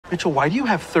Mitchell, why do you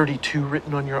have 32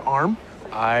 written on your arm?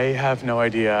 I have no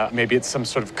idea. Maybe it's some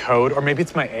sort of code, or maybe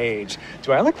it's my age.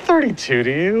 Do I look 32 to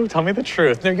you? Tell me the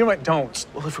truth. No, you know what? Don't.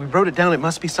 Well, if we wrote it down, it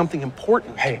must be something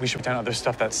important. Hey, we should put down other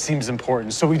stuff that seems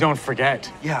important so we don't forget.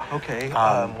 Yeah, okay.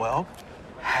 Well,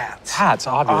 hats. Hats,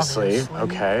 obviously.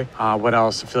 Okay. What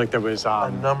else? I feel like there was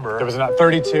a number. There was a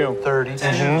 32. 30.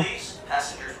 Attention, please.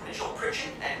 Passengers Mitchell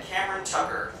Pritchett and Cameron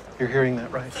Tucker. You're hearing that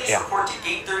right? Please report to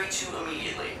gate 32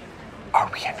 immediately. Are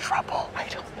we in trouble? I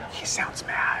don't know. He sounds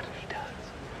mad. He does.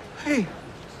 Hey.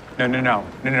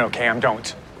 No, Cam,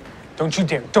 don't. Don't you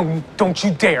dare. Don't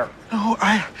you dare. No,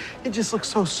 it just looks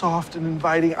so soft and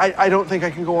inviting. I don't think I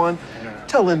can go on. No.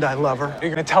 Tell Linda I love her.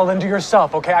 You're gonna tell Linda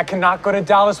yourself, okay? I cannot go to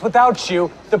Dallas without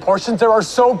you. The portions there are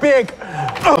so big.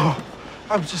 Oh,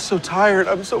 I'm just so tired.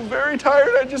 I'm so very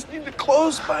tired. I just need to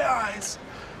close my eyes.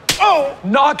 Oh!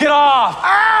 Knock it off!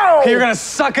 Ow! Okay, you're gonna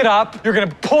suck it up, you're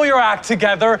gonna pull your act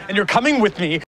together, and you're coming with me